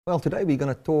Well, today we're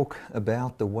going to talk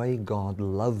about the way God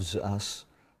loves us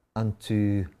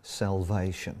unto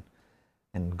salvation.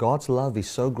 And God's love is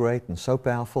so great and so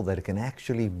powerful that it can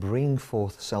actually bring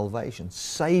forth salvation,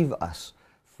 save us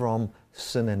from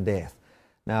sin and death.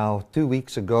 Now, 2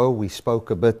 weeks ago we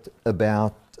spoke a bit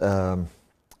about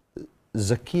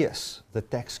Zacchaeus, the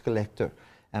tax collector.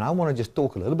 And I want to just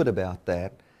talk a little bit about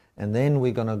that. And then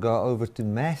we're going to go over to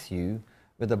Matthew,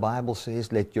 where the Bible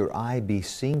says, let your eye be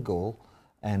single.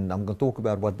 And I'm going to talk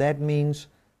about what that means.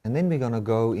 And then we're going to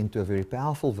go into a very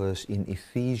powerful verse in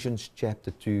Ephesians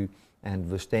chapter 2 and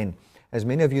verse 10. As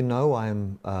many of you know,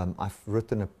 I've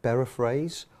written a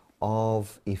paraphrase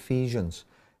of Ephesians.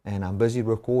 And I'm busy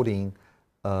recording,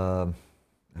 I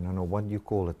don't know what you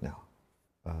call it now.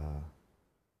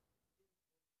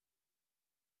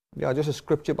 Just a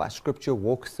scripture by scripture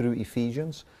walk through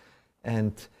Ephesians.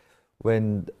 And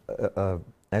when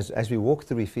as we walk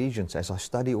through Ephesians, as I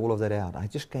study all of that out, I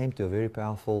just came to a very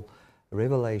powerful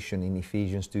revelation in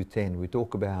Ephesians 2:10. We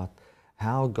talk about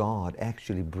how God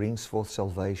actually brings forth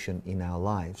salvation in our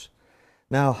lives.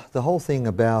 Now, the whole thing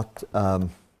about that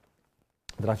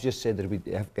I've just said that we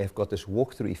have got this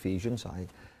walk through Ephesians, I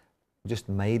just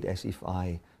made as if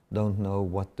I don't know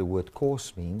what the word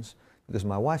course means, because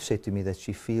my wife said to me that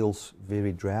she feels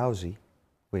very drowsy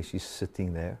where she's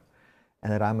sitting there,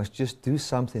 and that I must just do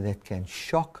something that can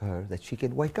shock her, that she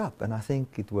can wake up. And I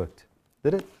think it worked.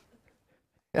 Did it?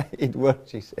 It worked,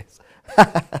 she says.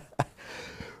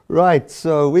 Right,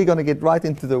 so we're going to get right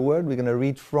into the word. We're going to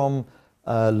read from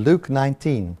Luke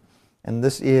 19. And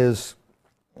this is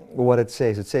what it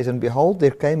says. It says, and behold, there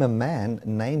came a man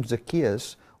named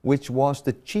Zacchaeus, which was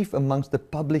the chief amongst the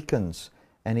publicans,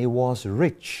 and he was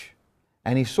rich.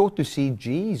 And he sought to see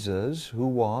Jesus, who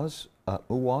was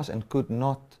and could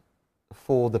not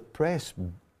for the press,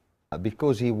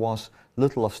 because he was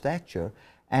little of stature,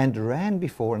 and ran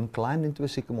before and climbed into a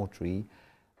sycamore tree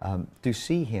to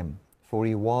see him, for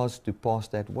he was to pass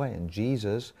that way. And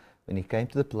Jesus, when he came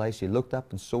to the place, he looked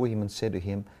up and saw him and said to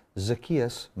him,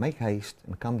 Zacchaeus, make haste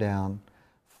and come down,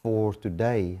 for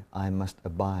today I must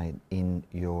abide in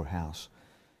your house.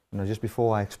 You know, just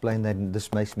before I explain that,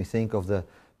 this makes me think of the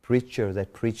preacher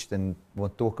that preached and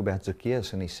would talk about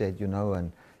Zacchaeus, and he said, you know,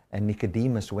 and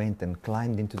Nicodemus went and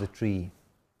climbed into the tree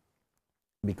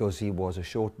because he was a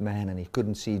short man and he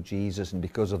couldn't see Jesus, and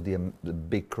because of the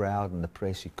big crowd and the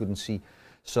press, he couldn't see.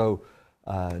 So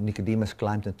Nicodemus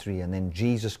climbed the tree, and then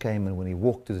Jesus came, and when he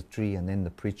walked to the tree, and then the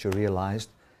preacher realized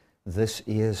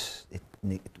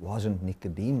it wasn't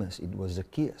Nicodemus, it was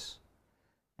Zacchaeus.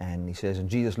 And he says, and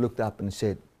Jesus looked up and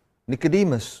said,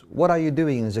 Nicodemus, what are you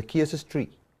doing in Zacchaeus' tree?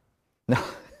 Now,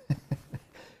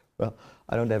 well,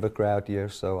 I don't have a crowd here,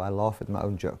 so I laugh at my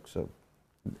own joke. So,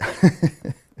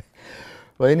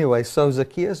 well, anyway, so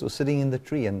Zacchaeus was sitting in the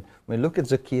tree, and when we look at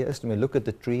Zacchaeus, and we look at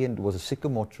the tree, and it was a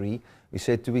sycamore tree. We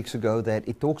said 2 weeks ago that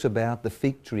it talks about the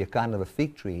fig tree, a kind of a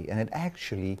fig tree, and it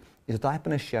actually is a type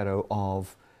and a shadow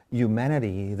of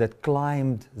humanity that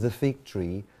climbed the fig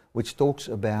tree, which talks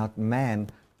about man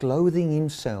clothing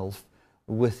himself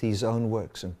with his own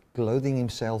works and clothing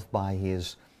himself by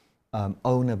his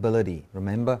own ability.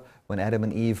 Remember when Adam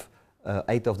and Eve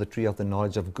ate of the tree of the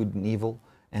knowledge of good and evil,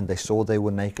 and they saw they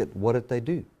were naked? What did they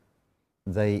do?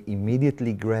 They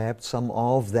immediately grabbed some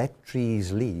of that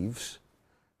tree's leaves,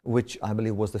 which I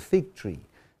believe was the fig tree.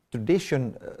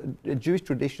 Tradition, Jewish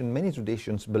tradition, many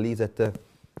traditions believe that the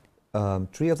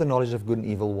tree of the knowledge of good and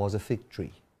evil was a fig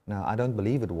tree. Now, I don't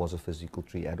believe it was a physical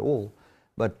tree at all,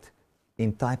 but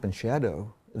in type and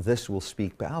shadow, this will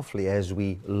speak powerfully as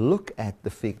we look at the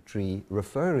fig tree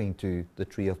referring to the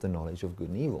tree of the knowledge of good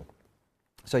and evil.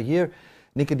 So here,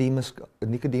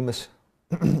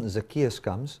 Zacchaeus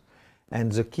comes,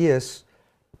 and Zacchaeus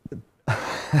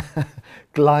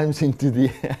climbs into the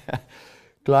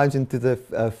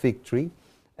fig tree,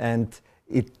 and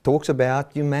it talks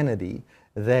about humanity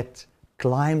that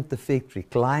climbed the fig tree,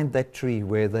 climbed that tree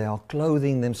where they are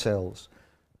clothing themselves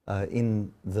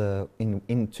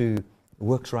into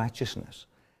works righteousness.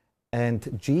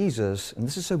 And Jesus, and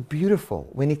this is so beautiful,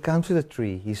 when he comes to the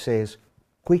tree, he says,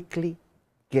 quickly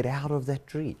get out of that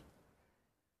tree.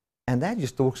 And that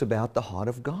just talks about the heart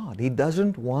of God. He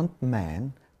doesn't want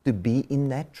man to be in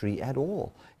that tree at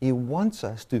all. He wants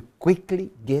us to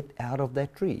quickly get out of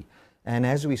that tree. And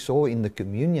as we saw in the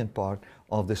communion part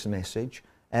of this message,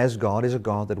 as God is a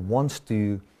God that wants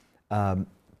to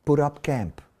put up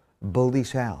camp, build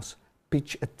his house,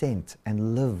 pitch a tent,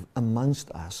 and live amongst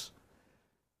us,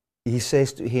 he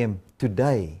says to him,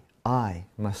 today I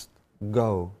must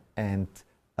go and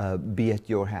be at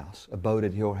your house, abode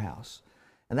at your house.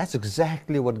 And that's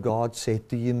exactly what God said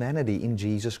to humanity in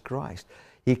Jesus Christ.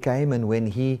 He came, and when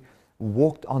He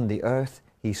walked on the earth,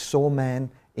 He saw man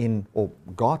or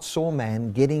God saw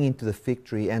man getting into the fig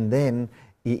tree, and then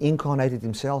He incarnated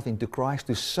Himself into Christ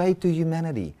to say to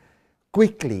humanity,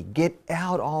 quickly, get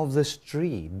out of this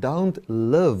tree. Don't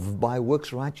live by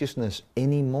works righteousness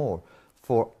anymore,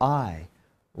 for I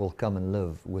will come and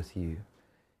live with you.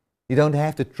 You don't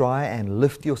have to try and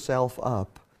lift yourself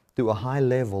up to a high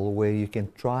level where you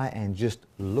can try and just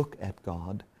look at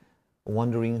God,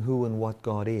 wondering who and what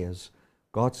God is.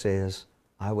 God says,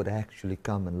 I would actually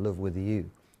come and live with you.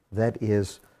 That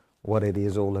is what it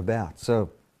is all about. So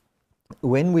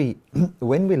when we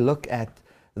look at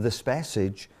this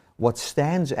passage, what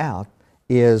stands out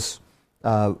is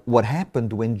what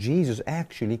happened when Jesus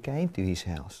actually came to His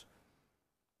house.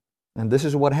 And this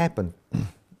is what happened.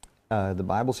 The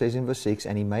Bible says in verse 6,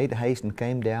 and He made haste and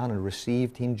came down and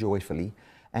received him joyfully.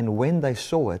 And when they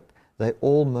saw it, they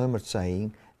all murmured,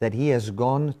 saying, that He has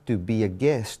gone to be a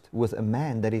guest with a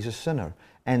man that is a sinner.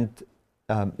 And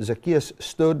Zacchaeus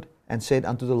stood and said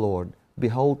unto the Lord,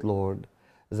 Behold, Lord,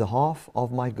 the half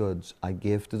of my goods I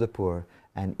give to the poor,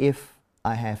 and if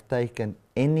I have taken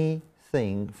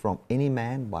anything from any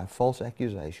man by false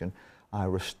accusation, I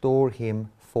restore him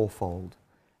fourfold.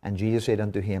 And Jesus said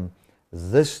unto him,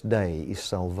 This day is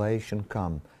salvation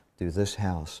come to this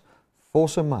house,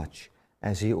 forsomuch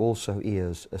as he also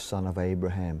is a son of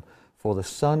Abraham. For the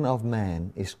Son of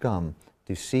Man is come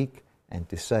to seek and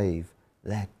to save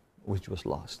that which was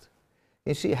lost.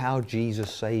 You see how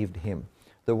Jesus saved him.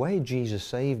 The way Jesus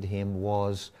saved him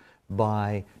was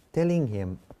by telling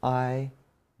him, I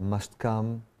must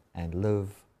come and live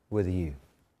with you.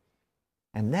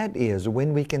 And that is,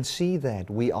 when we can see that,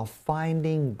 we are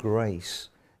finding grace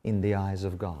in the eyes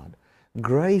of God.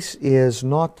 Grace is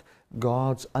not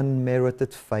God's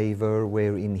unmerited favor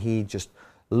wherein He just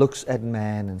looks at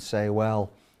man and say, well,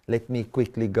 let me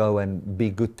quickly go and be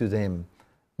good to them.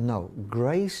 No,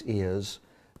 grace is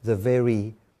the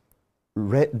very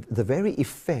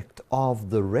effect of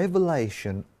the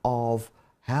revelation of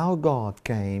how God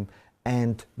came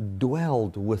and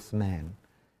dwelled with man.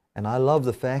 And I love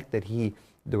the fact that He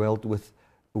dwelt with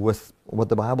what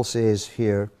the Bible says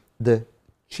here, the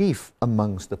chief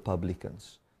amongst the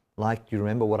publicans. Like, you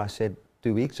remember what I said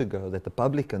 2 weeks ago, that the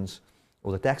publicans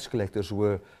or the tax collectors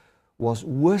was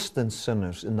worse than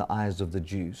sinners in the eyes of the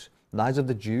Jews. In the eyes of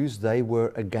the Jews, they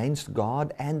were against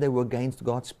God and they were against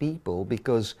God's people,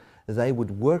 because they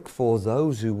would work for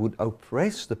those who would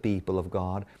oppress the people of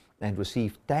God and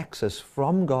receive taxes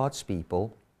from God's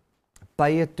people,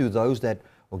 pay it to those that,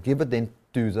 or give it then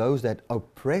to those that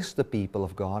oppress the people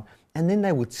of God, and then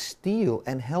they would steal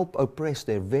and help oppress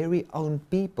their very own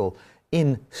people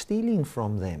in stealing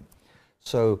from them.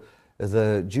 So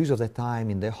the Jews of that time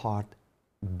in their heart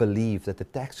believed that the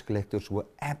tax collectors were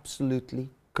absolutely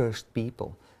cursed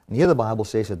people. And here the Bible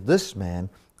says that this man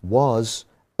was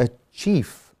a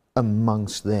chief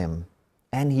amongst them,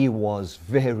 and he was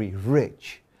very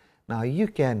rich. Now you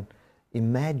can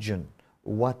imagine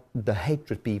what the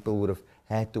hatred people would have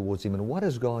had towards him. And what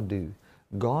does God do?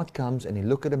 God comes and He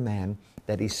looks at a man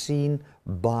that is seen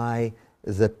by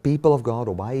the people of God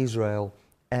or by Israel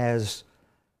as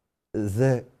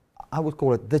I would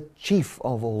call it the chief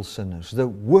of all sinners, the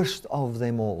worst of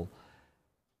them all.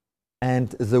 And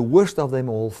the worst of them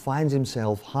all finds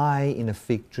himself high in a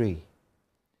fig tree.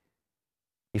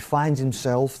 He finds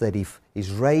himself that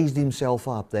he's raised himself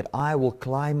up, that I will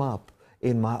climb up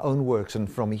in my own works, and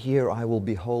from here I will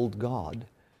behold God.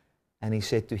 And He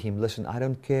said to him, listen, I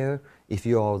don't care if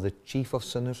you are the chief of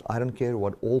sinners, I don't care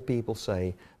what all people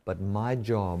say, but my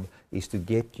job is to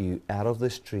get you out of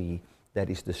this tree that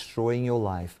is destroying your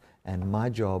life, and my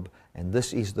job, and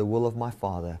this is the will of my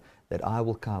Father, that I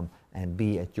will come and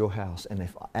be at your house. And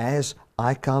as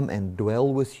I come and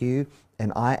dwell with you,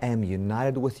 and I am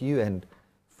united with you, and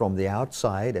from the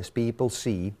outside, as people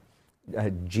see,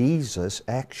 Jesus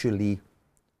actually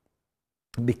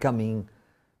becoming,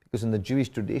 because in the Jewish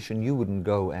tradition, you wouldn't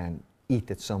go and eat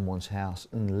at someone's house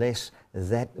unless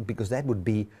because that would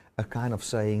be a kind of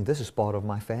saying, this is part of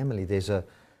my family. There's a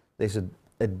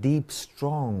deep,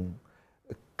 strong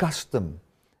custom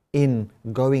in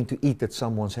going to eat at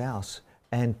someone's house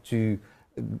and to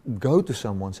go to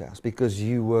someone's house because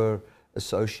you were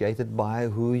associated by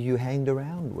who you hanged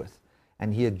around with.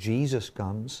 And here Jesus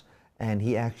comes and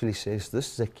He actually says,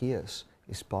 this Zacchaeus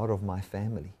is part of my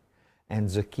family. And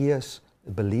Zacchaeus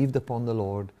believed upon the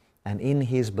Lord, and in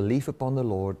his belief upon the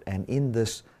Lord and in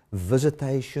this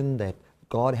visitation that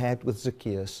God had with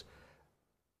Zacchaeus,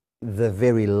 the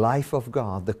very life of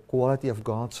God, the quality of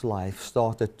God's life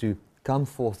started to come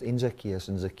forth in Zacchaeus,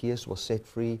 and Zacchaeus was set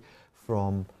free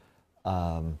from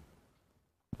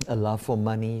a love for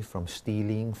money, from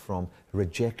stealing, from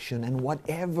rejection, and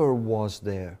whatever was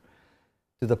there,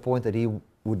 to the point that he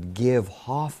would give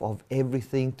half of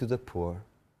everything to the poor,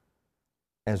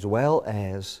 as well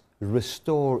as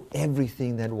restore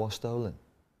everything that was stolen,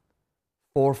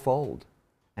 fourfold.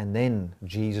 And then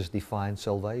Jesus defines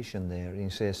salvation there. He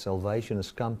says, salvation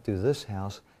has come to this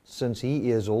house, since he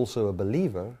is also a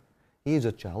believer. He is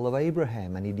a child of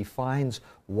Abraham, and he defines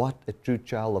what a true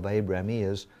child of Abraham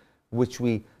is, which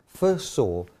we first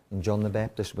saw in John the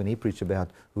Baptist when he preached about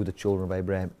who the children of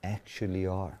Abraham actually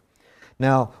are.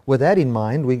 Now, with that in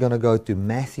mind, we're going to go to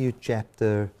Matthew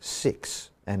chapter 6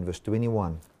 and verse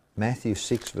 21. Matthew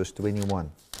 6, verse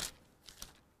 21.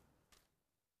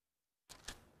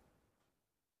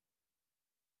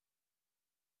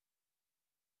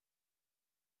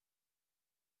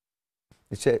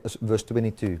 It says, verse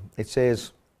 22, it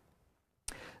says,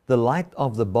 the light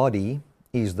of the body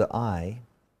is the eye.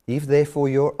 If therefore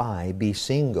your eye be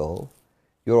single,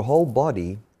 your whole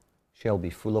body shall be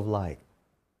full of light.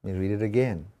 Let me read it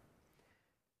again.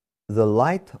 The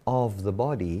light of the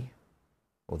body,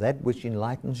 or that which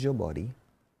enlightens your body,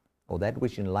 or that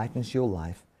which enlightens your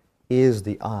life, is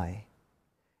the eye.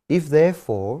 If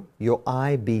therefore your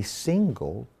eye be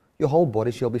single, your whole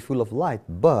body shall be full of light.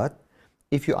 But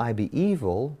if your eye be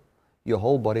evil, your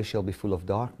whole body shall be full of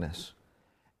darkness.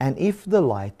 And if the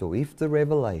light, or if the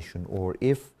revelation, or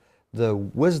if the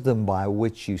wisdom by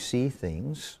which you see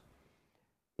things,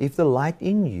 if the light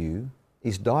in you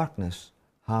is darkness,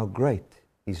 how great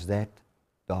is that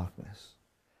darkness?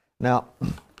 Now,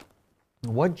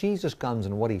 what Jesus comes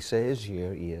and what he says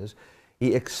here is,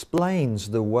 he explains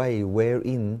the way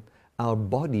wherein our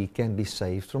body can be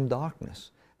saved from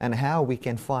darkness, and how we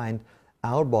can find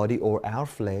our body or our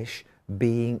flesh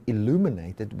being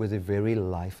illuminated with the very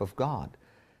life of God.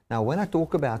 Now, when I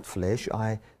talk about flesh,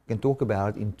 I can talk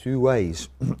about it in two ways,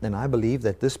 and I believe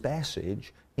that this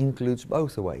passage includes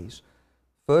both ways.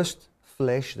 First,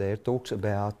 flesh there talks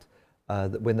about,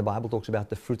 when the Bible talks about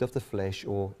the fruit of the flesh,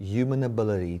 or human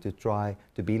ability to try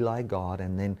to be like God,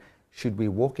 and then should we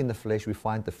walk in the flesh, we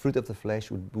find the fruit of the flesh,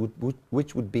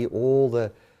 which would be all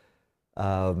the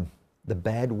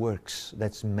bad works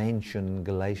that's mentioned in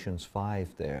Galatians 5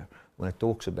 there, when it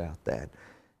talks about that.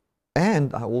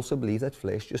 And I also believe that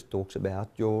flesh just talks about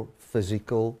your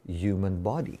physical human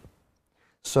body.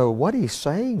 So what he's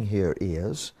saying here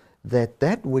is that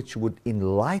that which would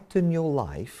enlighten your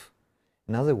life,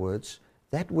 in other words,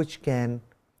 that which can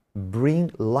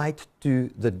bring light to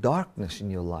the darkness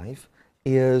in your life,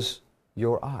 is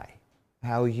your eye,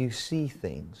 how you see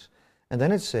things. And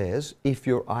then it says, if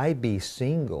your eye be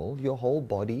single, your whole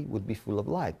body would be full of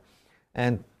light.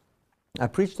 And I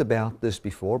preached about this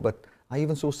before, but I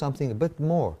even saw something a bit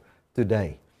more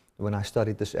today when I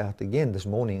studied this out again this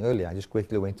morning earlier. I just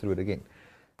quickly went through it again.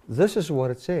 This is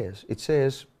what it says. It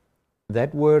says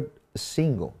that word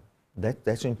single,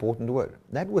 that's an important word.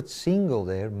 That word single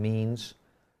there means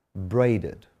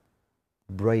braided,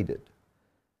 braided.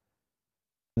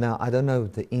 Now, I don't know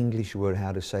the English word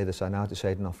how to say this. I know how to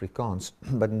say it in Afrikaans.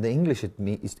 But in the English,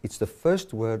 it's the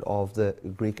first word of the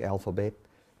Greek alphabet,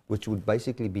 which would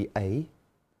basically be A,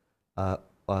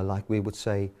 like we would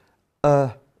say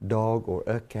a dog or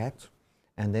a cat.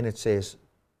 And then it says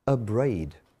a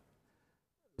braid.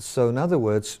 So in other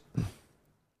words,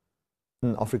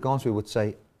 in Afrikaans we would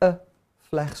say a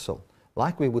vlegsel.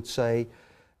 Like we would say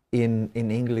in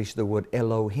English the word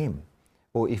Elohim.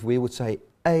 Or if we would say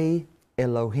a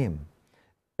Elohim.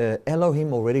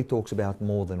 Elohim already talks about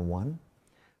more than one.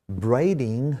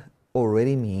 Braiding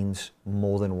already means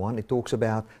more than one. It talks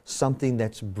about something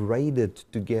that's braided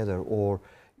together or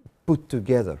put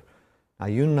together. Now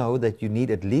you know that you need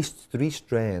at least 3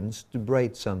 strands to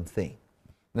braid something.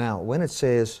 Now when it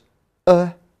says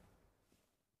a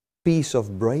piece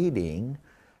of braiding,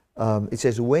 it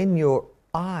says when your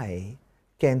eye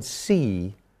can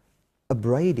see a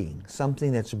braiding,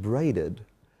 something that's braided,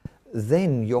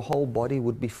 then your whole body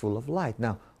would be full of light.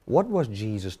 Now, what was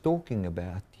Jesus talking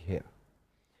about here?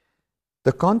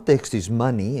 The context is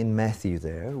money in Matthew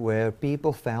there, where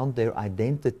people found their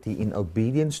identity in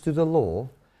obedience to the law,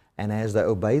 and as they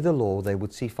obey the law, they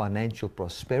would see financial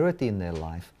prosperity in their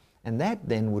life, and that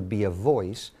then would be a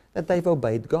voice that they've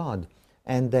obeyed God,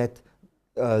 and that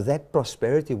that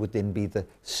prosperity would then be the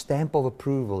stamp of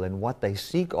approval and what they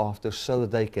seek after, so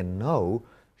that they can know,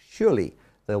 surely,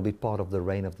 they'll be part of the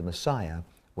reign of the Messiah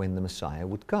when the Messiah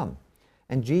would come.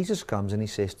 And Jesus comes and he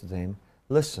says to them,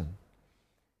 listen,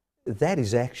 that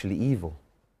is actually evil.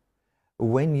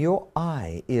 When your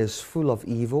eye is full of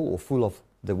evil, or full of,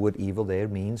 the word evil there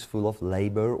means full of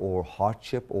labor or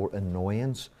hardship or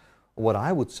annoyance, what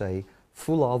I would say,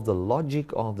 full of the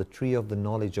logic of the tree of the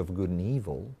knowledge of good and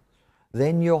evil,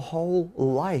 then your whole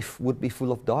life would be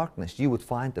full of darkness. You would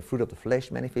find the fruit of the flesh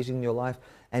manifesting in your life,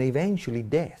 and eventually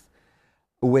death.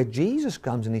 Where Jesus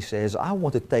comes and He says, I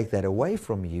want to take that away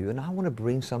from you, and I want to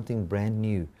bring something brand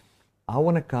new. I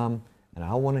want to come and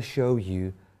I want to show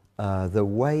you the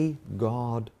way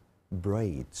God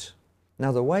braids.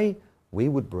 Now, the way we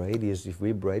would braid is, if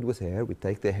we braid with hair, we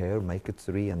take the hair, make it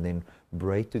three, and then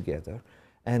braid together.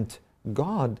 And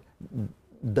God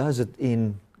does it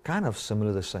in kind of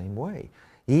similar the same way.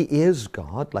 He is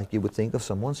God, like you would think of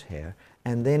someone's hair,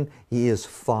 and then He is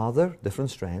Father,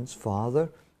 different strands, Father,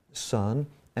 Son,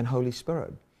 and Holy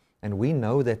Spirit. And we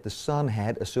know that the Son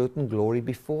had a certain glory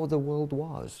before the world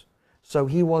was. So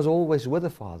He was always with the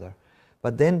Father.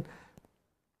 But then,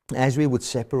 as we would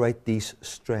separate these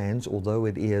strands, although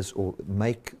it is, or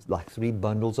make like 3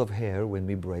 bundles of hair when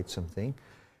we braid something,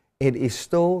 it is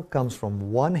still comes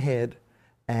from one head,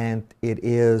 and it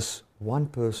is one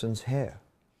person's hair.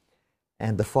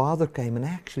 And the Father came and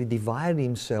actually divided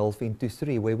Himself into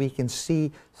 3, where we can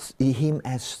see Him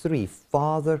as 3,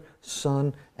 Father,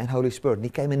 Son, and Holy Spirit. And He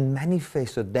came and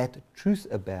manifested that truth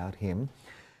about Him.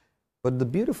 But the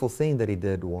beautiful thing that He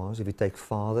did was, if you take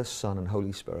Father, Son, and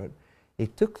Holy Spirit, He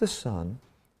took the Son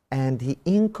and He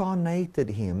incarnated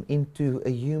Him into a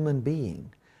human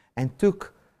being, and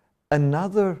took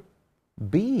another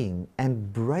being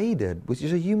and braided, which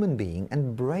is a human being,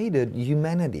 and braided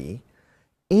humanity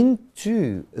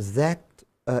into that,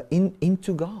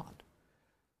 into God.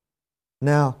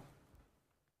 Now,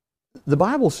 the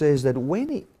Bible says that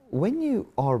when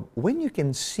you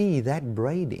can see that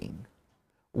braiding,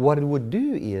 what it would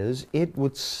do is it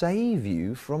would save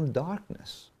you from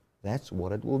darkness. That's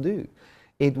what it will do.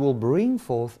 It will bring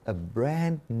forth a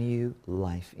brand new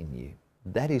life in you.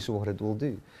 That is what it will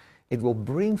do. It will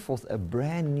bring forth a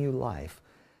brand new life.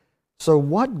 So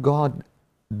what God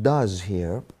does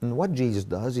here, and what Jesus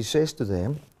does, He says to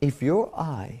them, if your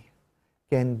eye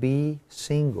can be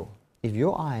single, if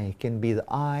your eye can be the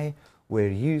eye where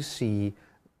you see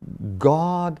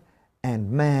God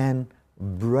and man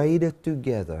braided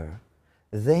together,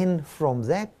 then from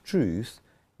that truth,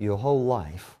 your whole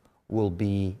life will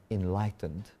be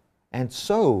enlightened. And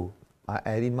so, I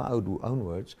add in my own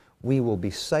words, we will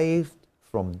be saved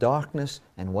from darkness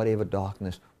and whatever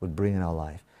darkness would bring in our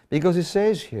life. Because it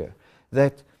says here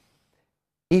that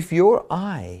if your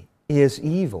eye is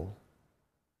evil,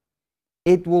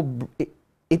 it will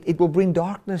bring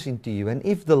darkness into you. And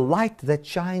if the light that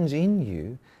shines in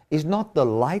you is not the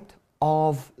light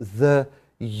of the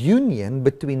union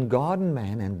between God and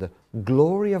man and the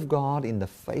glory of God in the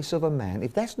face of a man,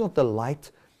 if that's not the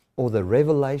light or the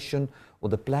revelation or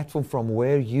the platform from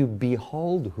where you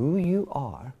behold who you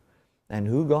are and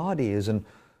who God is, and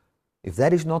if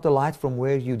that is not the light from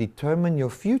where you determine your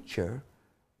future,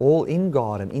 all in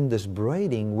God and in this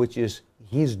braiding which is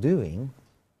His doing,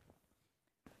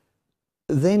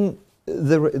 then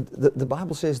the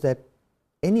Bible says that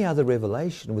any other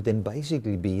revelation would then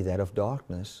basically be that of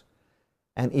darkness.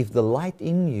 And if the light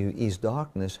in you is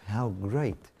darkness, how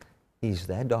great is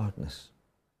that darkness?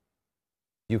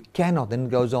 You cannot, then it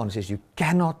goes on, it says, you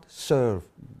cannot serve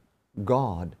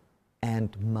God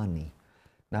and money.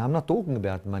 Now, I'm not talking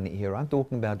about money here. I'm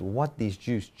talking about what these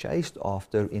Jews chased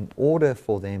after in order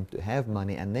for them to have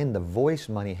money, and then the voice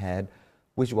money had,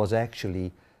 which was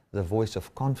actually the voice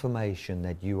of confirmation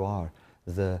that you are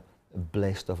the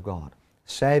blessed of God.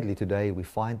 Sadly, today we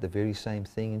find the very same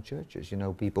thing in churches. You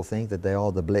know, people think that they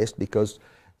are the blessed because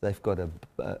they've got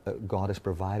God has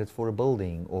provided for a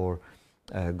building, or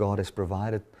God has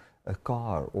provided a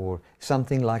car, or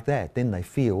something like that. Then they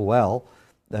feel, well,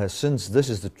 since this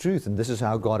is the truth and this is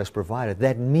how God has provided,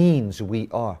 that means we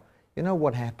are. You know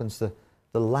what happens? The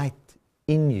light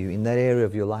in you, in that area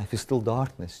of your life, is still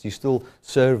darkness. You're still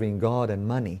serving God and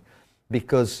money,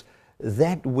 because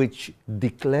that which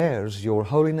declares your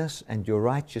holiness and your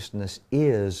righteousness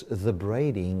is the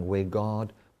braiding where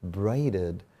God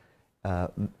braided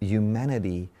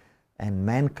humanity and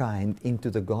mankind into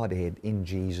the Godhead in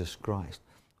Jesus Christ.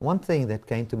 One thing that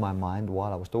came to my mind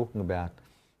while I was talking about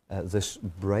this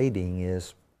braiding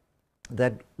is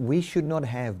that we should not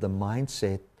have the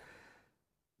mindset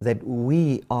that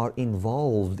we are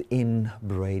involved in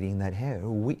braiding that hair.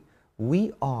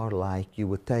 We are like, you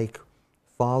would take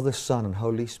Father, Son, and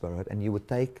Holy Spirit, and you would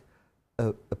take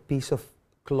a piece of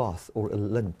cloth or a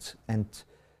lint, and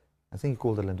I think you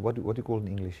call it a lint. What do you call it in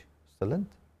English? It's the lint?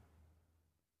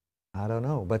 I don't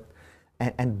know, but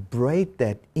and braid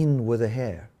that in with the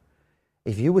hair.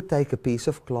 If you would take a piece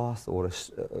of cloth or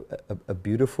a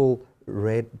beautiful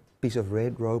red piece of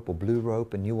red rope or blue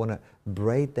rope, and you want to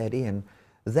braid that in,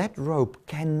 that rope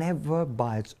can never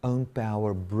by its own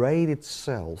power braid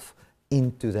itself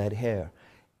into that hair.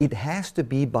 It has to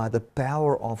be by the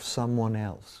power of someone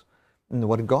else. And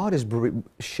what God is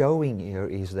showing here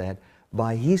is that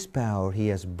by His power He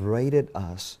has braided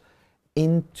us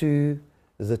into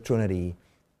the Trinity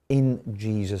in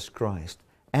Jesus Christ.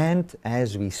 And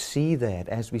as we see that,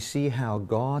 as we see how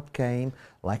God came,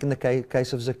 like in the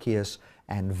case of Zacchaeus,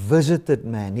 and visited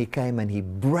man, He came and He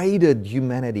braided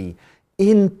humanity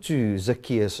into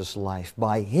Zacchaeus' life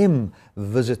by Him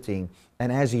visiting.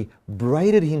 And as He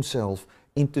braided Himself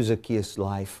into Zacchaeus'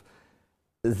 life,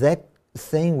 that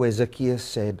thing where Zacchaeus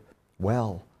said,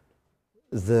 well,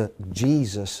 the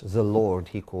Jesus, the Lord,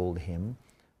 he called Him,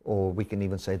 or we can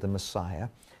even say the Messiah.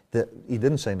 He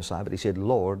didn't say Messiah, but he said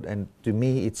Lord, and to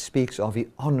me it speaks of he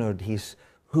honored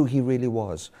who He really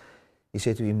was. He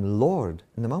said to Him, Lord.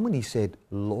 And the moment he said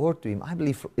Lord to Him, I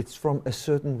believe it's from a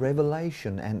certain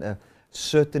revelation and a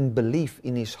certain belief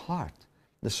in his heart.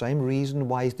 The same reason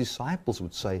why His disciples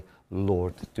would say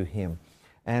Lord to Him.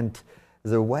 And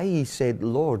the way he said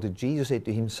Lord, Jesus said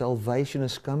to him, salvation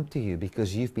has come to you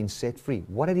because you've been set free.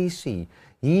 What did he see?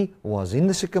 He was in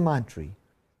the sycamore tree.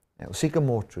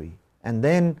 And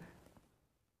then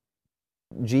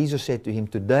Jesus said to him,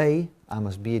 today I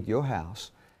must be at your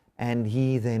house. And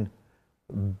he then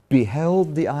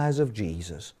beheld the eyes of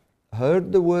Jesus,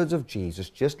 heard the words of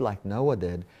Jesus, just like Noah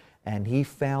did, and he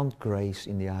found grace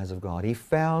in the eyes of God. He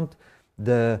found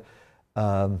the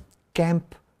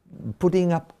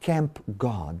putting up camp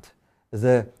God,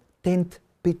 the tent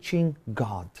pitching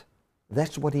God.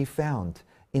 That's what he found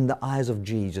in the eyes of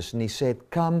Jesus. And he said,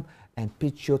 come and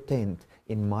pitch your tent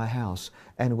in my house.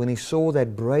 And when he saw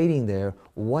that braiding there,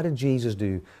 what did Jesus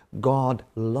do? God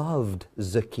loved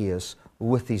Zacchaeus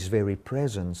with His very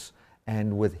presence,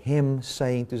 and with Him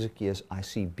saying to Zacchaeus, I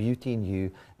see beauty in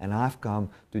you, and I've come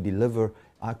to deliver,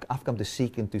 I've come to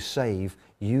seek and to save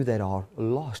you that are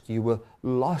lost. You were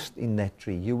lost in that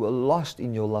tree. You were lost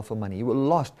in your love for money. You were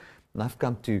lost, and I've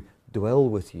come to dwell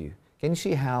with you. Can you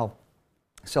see how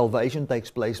salvation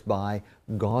takes place by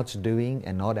God's doing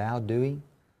and not our doing?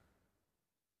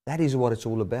 That is what it's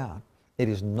all about. It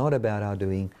is not about our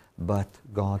doing, but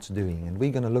God's doing. And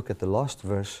we're going to look at the last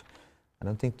verse. I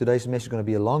don't think today's message is going to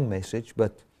be a long message,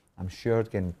 but I'm sure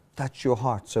it can touch your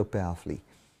heart so powerfully.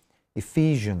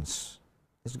 Ephesians.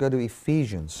 Let's go to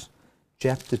Ephesians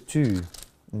chapter 2,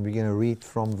 and we're going to read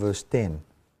from verse 10.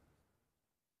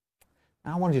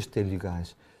 Now, I want to just tell you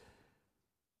guys,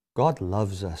 God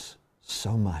loves us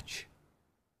so much.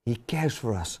 He cares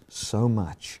for us so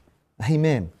much.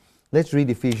 Amen. Let's read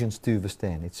Ephesians 2, verse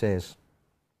 10. It says,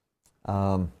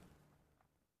 I'm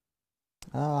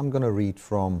going to read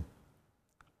from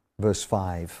verse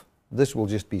 5. This will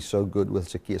just be so good with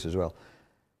Zacchaeus as well.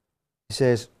 He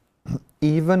says,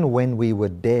 even when we were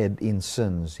dead in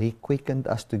sins, He quickened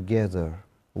us together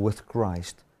with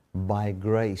Christ. By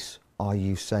grace are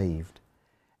you saved.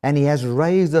 And He has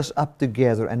raised us up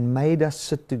together and made us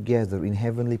sit together in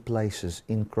heavenly places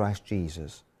in Christ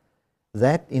Jesus,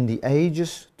 that in the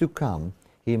ages to come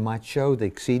He might show the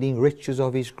exceeding riches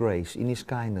of His grace in His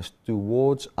kindness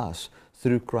towards us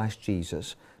through Christ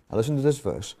Jesus. Now listen to this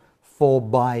verse. For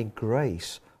by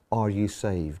grace are you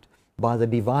saved, by the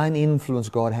divine influence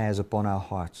God has upon our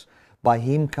hearts. By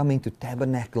Him coming to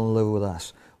tabernacle and live with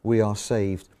us, we are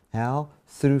saved. How?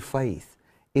 Through faith.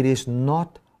 It is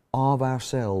not of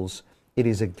ourselves, it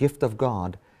is a gift of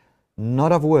God,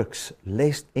 not of works,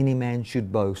 lest any man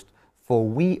should boast. For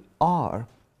we are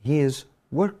His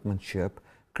workmanship,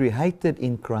 created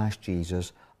in Christ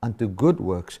Jesus unto good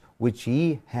works, which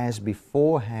He has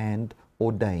beforehand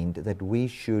ordained that we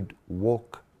should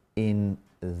walk in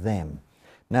them.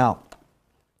 Now,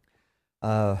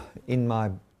 in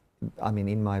my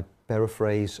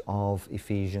paraphrase of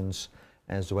Ephesians,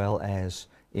 as well as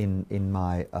in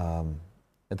my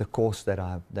the course that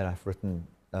I've written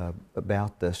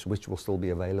about this, which will still be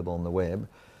available on the web,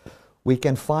 we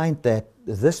can find that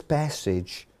this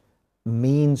passage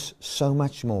means so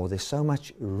much more. There's so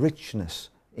much richness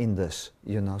in this,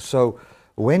 you know. So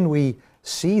when we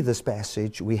see this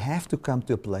passage, we have to come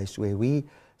to a place where we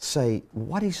say,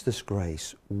 what is this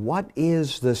grace? What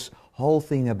is this whole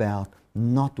thing about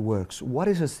not works? What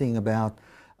is this thing about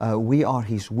we are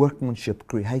His workmanship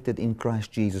created in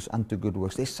Christ Jesus unto good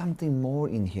works? There's something more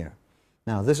in here.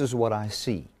 Now, this is what I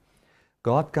see.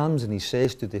 God comes and He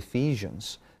says to the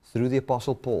Ephesians through the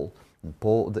Apostle Paul, and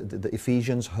the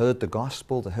Ephesians heard the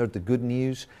gospel, they heard the good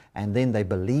news, and then they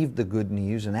believed the good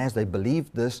news, and as they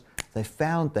believed this, they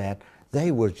found that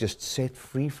they were just set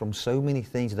free from so many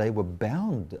things they were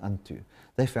bound unto.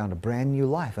 They found a brand new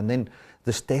life. And then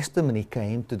this testimony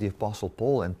came to the Apostle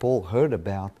Paul, and Paul heard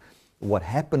about what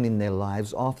happened in their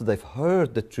lives after they've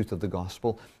heard the truth of the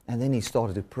gospel, and then he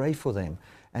started to pray for them.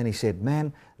 And he said,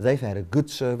 man, they've had a good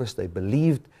service, they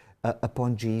believed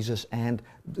upon Jesus, and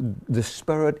the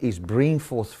Spirit is bringing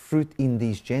forth fruit in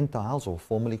these Gentiles, or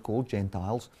formerly called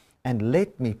Gentiles, and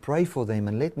let me pray for them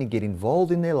and let me get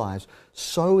involved in their lives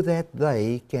so that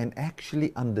they can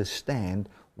actually understand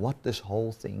what this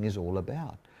whole thing is all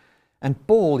about. And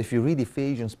Paul, if you read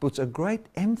Ephesians, puts a great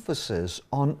emphasis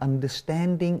on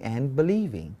understanding and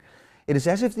believing. It is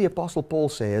as if the Apostle Paul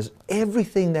says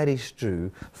everything that is true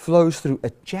flows through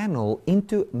a channel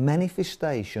into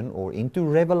manifestation or into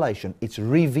revelation. It's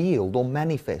revealed or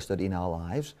manifested in our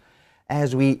lives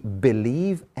as we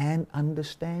believe and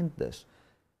understand this.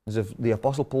 As if the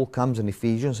Apostle Paul comes in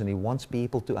Ephesians and he wants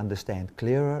people to understand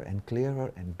clearer and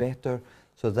clearer and better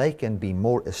so they can be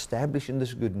more established in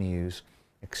this good news,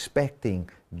 expecting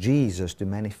Jesus to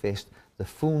manifest the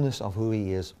fullness of who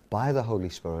He is by the Holy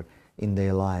Spirit in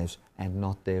their lives and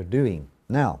not their doing.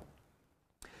 Now,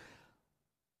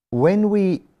 when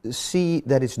we see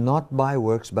that it's not by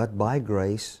works but by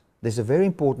grace, there's a very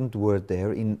important word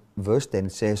there in verse 10.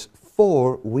 It says,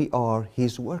 for we are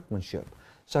His workmanship.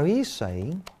 So he's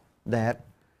saying that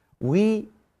we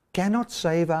cannot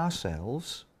save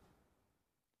ourselves,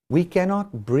 we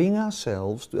cannot bring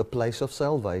ourselves to a place of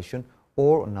salvation,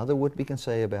 or another word we can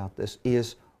say about this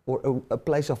is a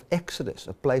place of exodus,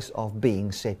 a place of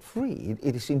being set free.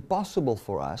 It is impossible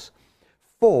for us,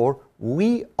 for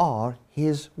we are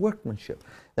His workmanship.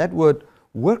 That word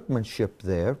workmanship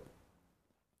there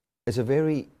is a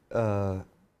very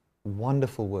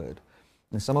wonderful word.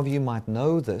 And some of you might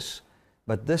know this,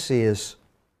 but this is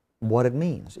what it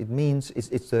means. It means,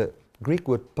 it's the Greek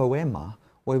word poema,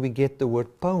 where we get the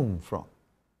word poem from.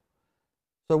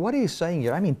 So what he's saying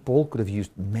here, I mean, Paul could have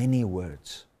used many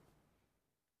words.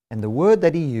 And the word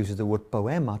that he uses, the word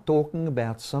poema, talking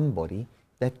about somebody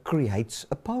that creates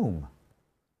a poem.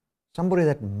 Somebody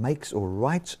that makes or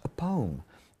writes a poem.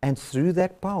 And through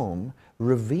that poem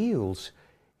reveals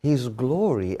His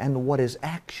glory and what is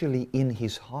actually in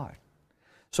His heart.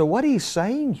 So what he's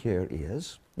saying here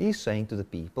is, he's saying to the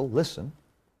people, listen,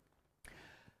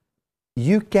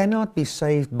 you cannot be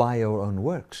saved by your own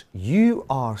works. You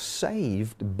are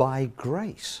saved by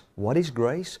grace. What is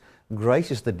grace?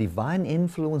 Grace is the divine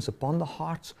influence upon the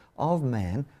hearts of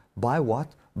man by what?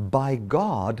 By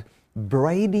God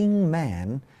braiding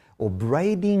man or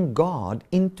braiding God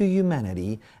into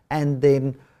humanity and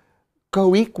then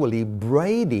co-equally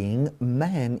braiding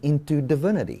man into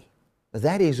divinity.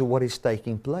 That is what is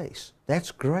taking place.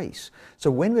 That's grace.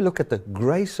 So when we look at the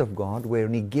grace of God,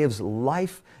 wherein He gives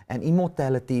life and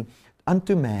immortality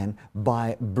unto man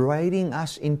by braiding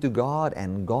us into God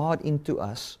and God into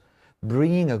us,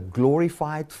 bringing a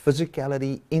glorified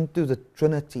physicality into the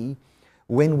Trinity,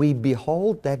 when we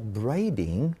behold that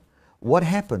braiding, what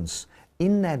happens?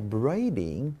 In that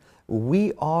braiding,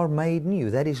 we are made new.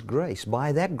 That is grace.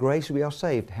 By that grace we are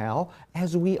saved. How?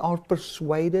 As we are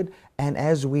persuaded and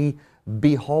as we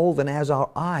behold and as our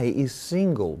eye is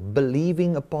single,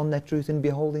 believing upon that truth and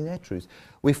beholding that truth.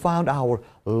 We found our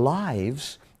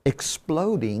lives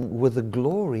exploding with the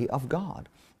glory of God.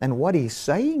 And what he's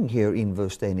saying here in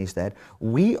verse 10 is that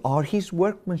we are His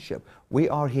workmanship. We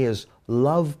are His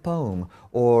love poem,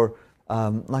 or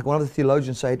like one of the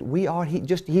theologians said, we are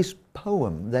just His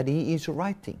poem that He is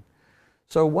writing.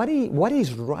 So what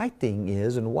He's writing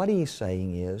is, and what He's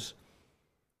saying is,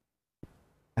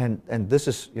 and this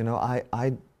is, you know,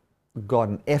 I got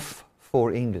an F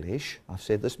for English. I've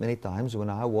said this many times. When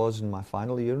I was in my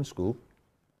final year in school,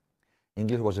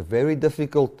 English was a very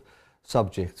difficult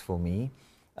subject for me.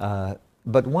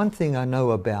 But one thing I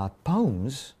know about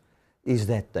poems is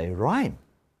that they rhyme.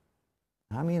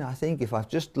 I mean, I think if I've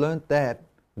just learned that,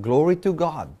 glory to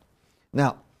God.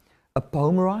 Now, a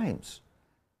poem rhymes.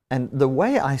 And the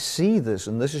way I see this,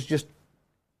 and this is just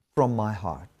from my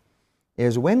heart,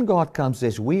 is when God comes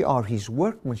and says, we are His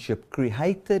workmanship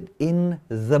created in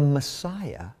the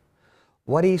Messiah,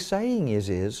 what He's saying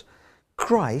is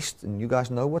Christ, and you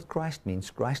guys know what Christ means.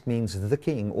 Christ means the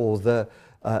King, or the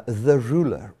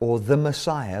ruler, or the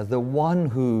Messiah, the one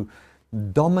who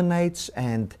dominates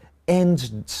and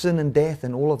ends sin and death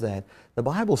and all of that. The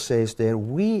Bible says there,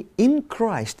 we in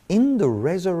Christ, in the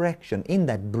resurrection, in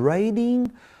that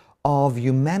braiding of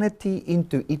humanity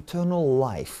into eternal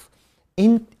life,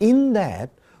 in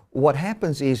that, what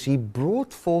happens is He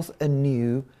brought forth a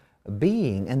new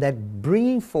being, and that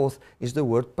bringing forth is the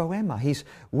word poema.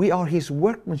 We are His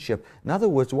workmanship. In other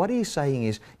words, what He's saying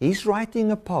is, He's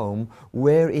writing a poem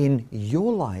wherein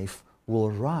your life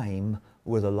will rhyme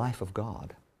with the life of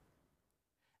God.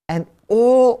 And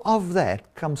all of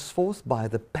that comes forth by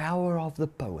the power of the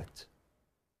poet.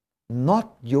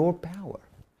 Not your power,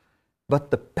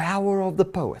 but the power of the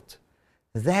poet.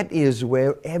 That is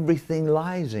where everything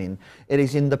lies in. It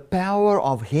is in the power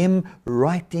of him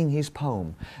writing his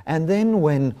poem. And then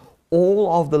when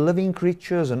all of the living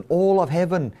creatures and all of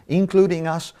heaven, including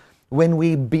us, when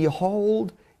we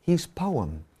behold his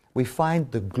poem, we find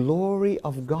the glory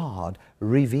of God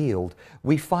revealed.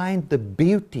 We find the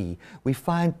beauty. We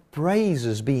find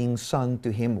praises being sung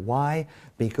to him. Why?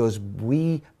 Because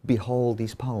we behold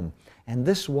his poem. And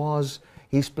this was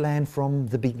his plan from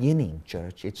the beginning,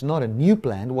 church. It's not a new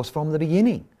plan. It was from the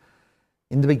beginning.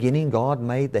 In the beginning, God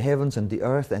made the heavens and the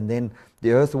earth, and then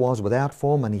the earth was without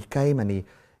form, and he came and he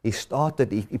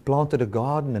planted a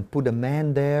garden and put a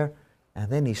man there, and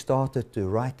then he started to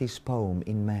write his poem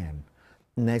in man.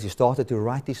 And as he started to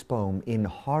write his poem in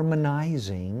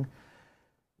harmonizing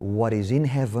what is in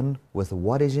heaven with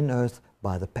what is in earth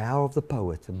by the power of the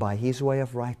poet, by his way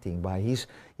of writing, by his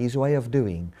way of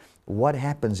doing, what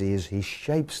happens is he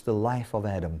shapes the life of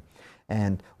Adam.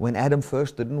 And when Adam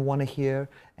first didn't want to hear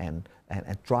and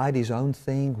tried his own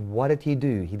thing, what did he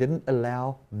do? He didn't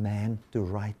allow man to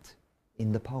write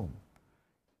in the poem.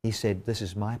 He said, this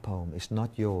is my poem, it's not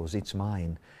yours, it's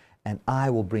mine. And I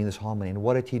will bring this harmony. And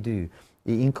what did he do?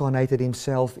 He incarnated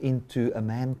himself into a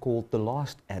man called the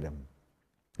last Adam.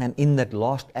 And in that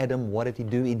last Adam, what did he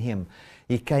do in him?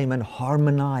 He came and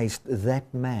harmonized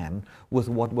that man with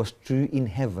what was true in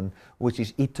heaven, which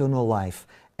is eternal life.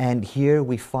 And here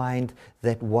we find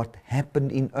that what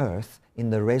happened in earth,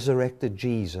 in the resurrected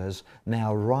Jesus,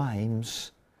 now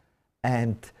rhymes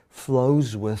and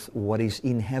flows with what is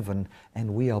in heaven.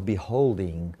 And we are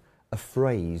beholding a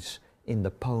phrase in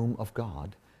the poem of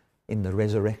God, in the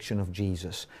resurrection of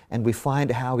Jesus. And we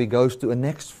find how he goes to a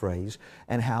next phrase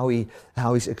and how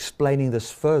he's explaining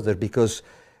this further, because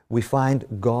we find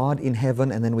God in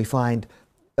heaven, and then we find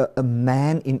a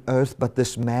man in earth, but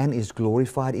this man is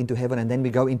glorified into heaven. And then we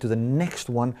go into the next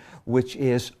one, which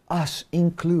is us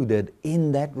included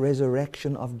in that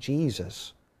resurrection of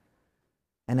Jesus.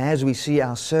 And as we see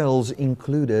ourselves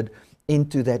included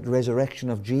into that resurrection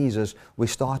of Jesus, we're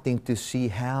starting to see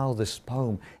how this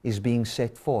poem is being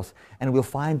set forth. And we'll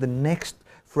find the next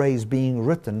phrase being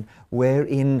written,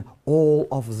 wherein all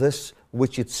of this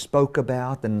which it spoke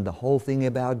about, and the whole thing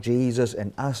about Jesus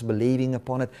and us believing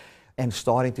upon it and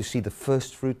starting to see the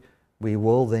first fruit, we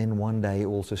will then one day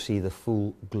also see the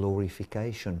full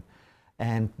glorification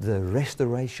and the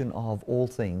restoration of all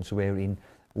things, wherein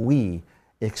we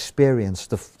experience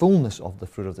the fullness of the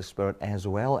fruit of the Spirit as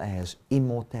well as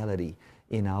immortality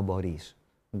in our bodies.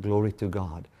 Glory to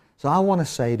God. So I want to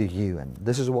say to you, and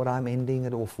this is what I'm ending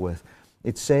it off with,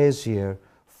 it says here,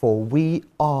 for we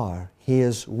are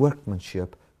His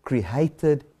workmanship,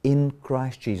 created in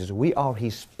Christ Jesus. We are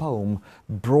His poem,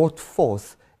 brought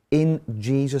forth in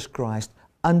Jesus Christ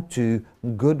unto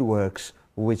good works,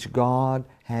 which God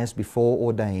has before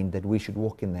ordained that we should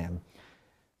walk in them.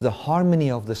 The harmony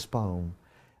of this poem,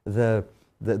 the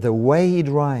way it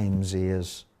rhymes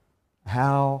is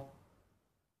how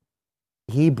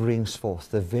He brings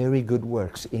forth the very good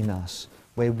works in us,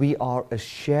 where we are a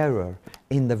sharer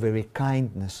in the very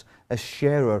kindness, a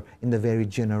sharer in the very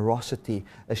generosity,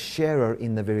 a sharer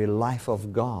in the very life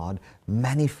of God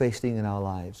manifesting in our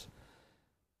lives.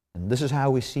 And this is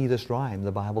how we see this rhyme.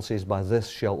 The Bible says, by this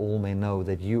shall all men know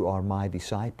that you are my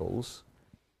disciples,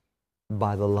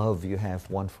 by the love you have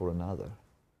one for another.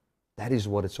 That is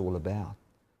what it's all about.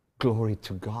 Glory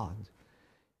to God.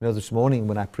 You know, this morning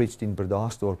when I preached in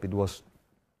Bredasdorp, it was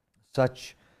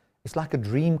such, it's like a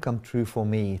dream come true for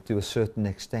me to a certain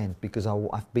extent, because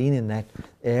I've been in that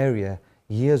area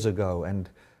years ago and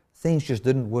things just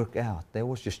didn't work out. There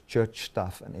was just church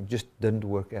stuff and it just didn't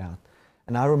work out.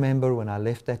 And I remember when I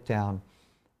left that town,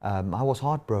 I was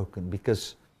heartbroken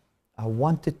because I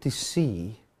wanted to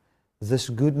see this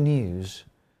good news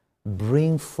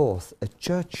bring forth a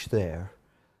church there,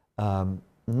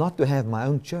 not to have my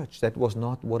own church. That was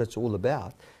not what it's all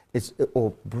about. It's,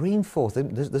 or bring forth,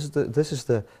 this is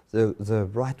the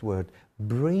right word,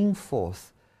 bring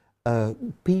forth a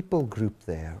people group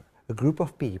there, a group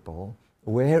of people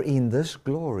wherein this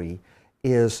glory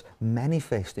is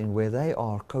manifesting, where they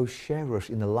are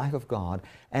co-sharers in the life of God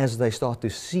as they start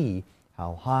to see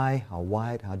how high, how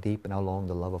wide, how deep, and how long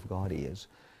the love of God is.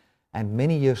 And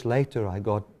many years later, I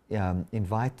got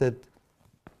invited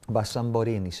by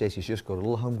somebody, and he says he's just got a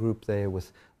little home group there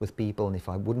with people, and if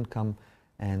I wouldn't come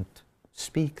and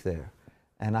speak there.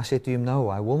 And I said to him, no,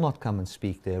 I will not come and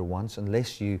speak there once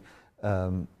unless you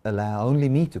allow only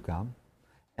me to come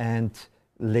and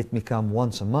let me come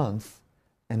once a month,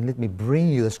 and let me bring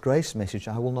you this grace message,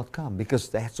 I will not come, because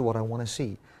that's what I want to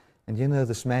see. And you know,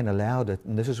 this man allowed it,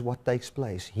 and this is what takes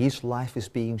place. His life is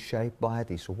being shaped by it.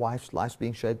 His wife's life is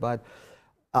being shaped by it.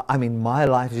 I mean, my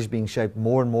life is being shaped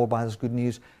more and more by this good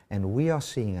news, and we are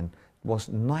seeing, and it was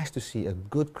nice to see a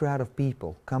good crowd of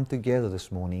people come together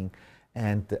this morning,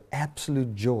 and the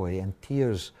absolute joy and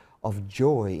tears of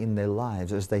joy in their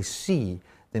lives as they see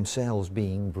themselves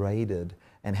being braided,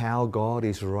 and how God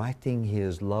is writing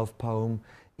His love poem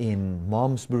in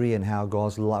Malmesbury, and how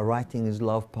God's writing His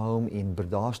love poem in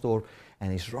Bredasdorp,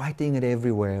 and He's writing it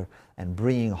everywhere and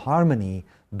bringing harmony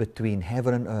between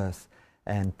heaven and earth,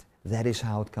 and that is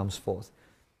how it comes forth.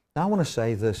 Now I want to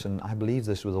say this, and I believe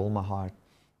this with all my heart.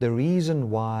 The reason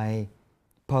why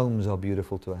poems are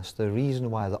beautiful to us, the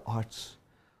reason why the art's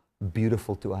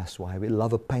beautiful to us, why we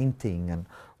love a painting, and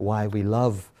why we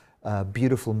love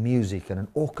beautiful music and an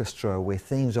orchestra where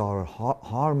things are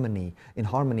in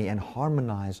harmony and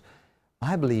harmonized,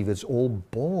 I believe it's all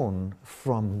born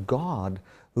from God,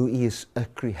 who is a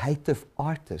creative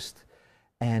artist,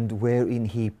 and wherein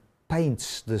He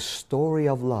paints the story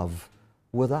of love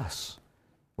with us.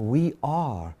 We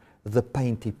are the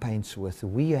paint He paints with.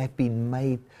 We have been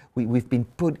made, we've been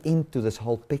put into this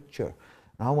whole picture.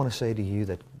 And I want to say to you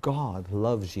that God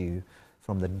loves you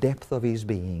from the depth of His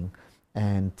being,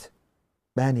 and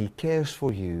man, He cares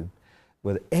for you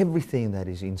with everything that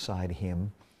is inside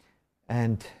Him,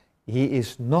 and He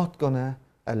is not going to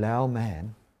allow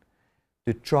man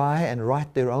to try and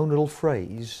write their own little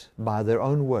phrase by their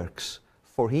own works,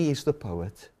 for He is the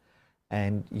poet,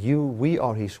 and we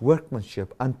are His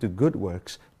workmanship unto good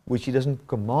works, which He doesn't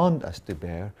command us to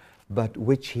bear, but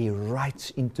which He writes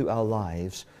into our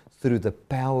lives through the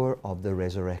power of the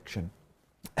resurrection.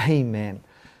 Amen.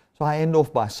 So I end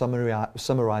off by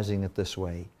summarizing it this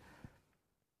way.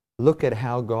 Look at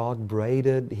how God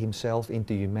braided Himself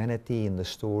into humanity in the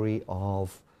story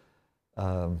of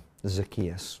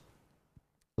Zacchaeus.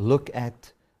 Look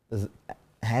at,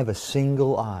 have a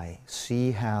single eye.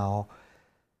 See how,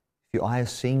 if your eye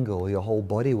is single, your whole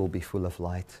body will be full of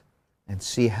light. And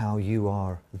see how you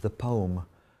are the poem,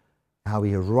 how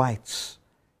He writes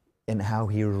and how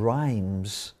He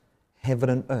rhymes heaven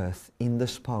and earth in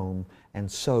this poem,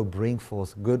 and so bring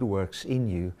forth good works in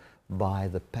you by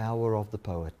the power of the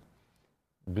poet.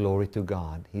 Glory to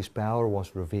God. His power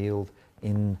was revealed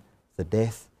in the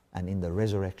death and in the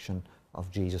resurrection of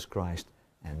Jesus Christ,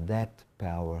 and that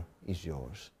power is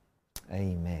yours.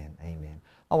 Amen. Amen.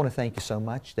 I want to thank you so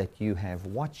much that you have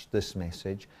watched this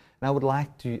message, and I would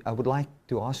like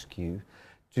to ask you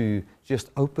to just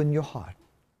open your heart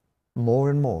more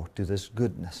and more to this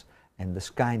goodness and this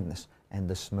kindness and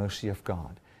this mercy of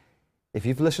God. If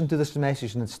you've listened to this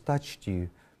message and it's touched you,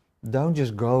 don't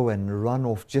just go and run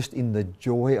off just in the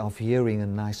joy of hearing a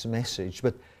nice message,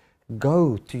 but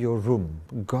go to your room.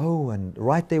 Go and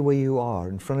right there where you are,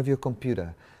 in front of your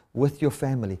computer, with your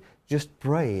family, just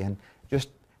pray and just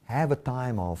have a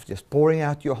time of just pouring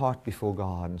out your heart before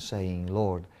God and saying,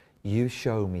 Lord, You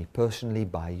show me personally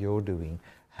by Your doing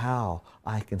how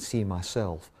I can see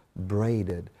myself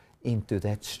braided into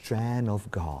that strand of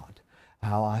God,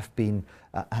 how I've been,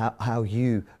 how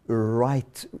You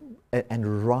write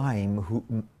and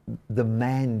rhyme the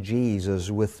man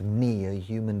Jesus with me, a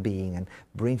human being, and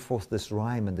bring forth this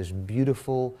rhyme and this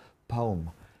beautiful poem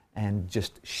and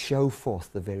just show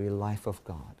forth the very life of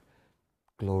God.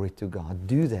 Glory to God.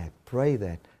 Do that. Pray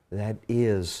that. That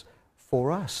is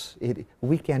for us.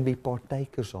 We can be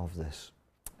partakers of this.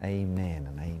 Amen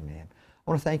and amen.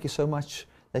 I want to thank you so much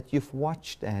that you've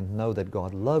watched, and know that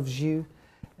God loves you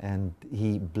and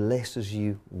He blesses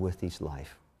you with His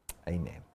life. Amen.